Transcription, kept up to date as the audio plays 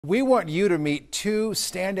We want you to meet two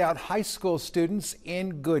standout high school students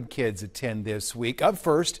in Good Kids Attend this week. Up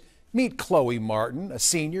first, meet Chloe Martin, a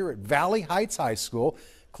senior at Valley Heights High School.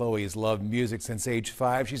 Chloe has loved music since age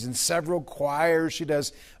 5. She's in several choirs. She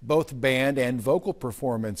does both band and vocal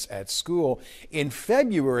performance at school. In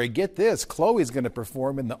February, get this, Chloe's going to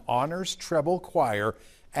perform in the Honors Treble Choir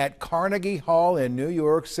at Carnegie Hall in New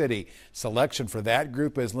York City. Selection for that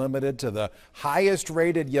group is limited to the highest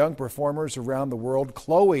rated young performers around the world.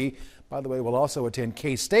 Chloe, by the way, will also attend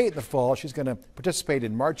K-State in the fall. She's going to participate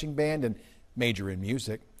in marching band and major in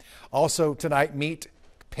music. Also tonight, meet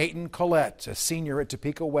Peyton Collette, a senior at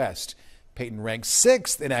Topeka West. Peyton ranks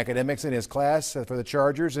 6th in academics in his class for the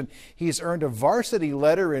Chargers, and he's earned a varsity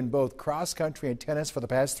letter in both cross country and tennis for the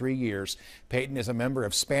past 3 years. Peyton is a member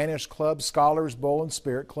of Spanish Club, Scholars Bowl, and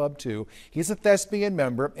Spirit Club, too. He's a Thespian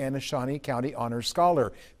member and a Shawnee County Honors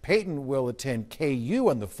Scholar. Peyton will attend KU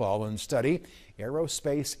in the fall and study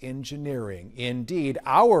aerospace engineering. Indeed,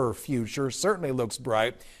 our future certainly looks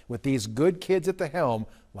bright with these good kids at the helm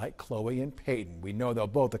like Chloe and Peyton. We know they'll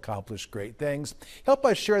both accomplish great things. Help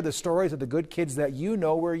us share the stories of the good kids that you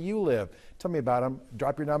know where you live. Tell me about them.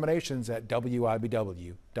 Drop your nominations at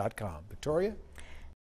WIBW.com. Victoria?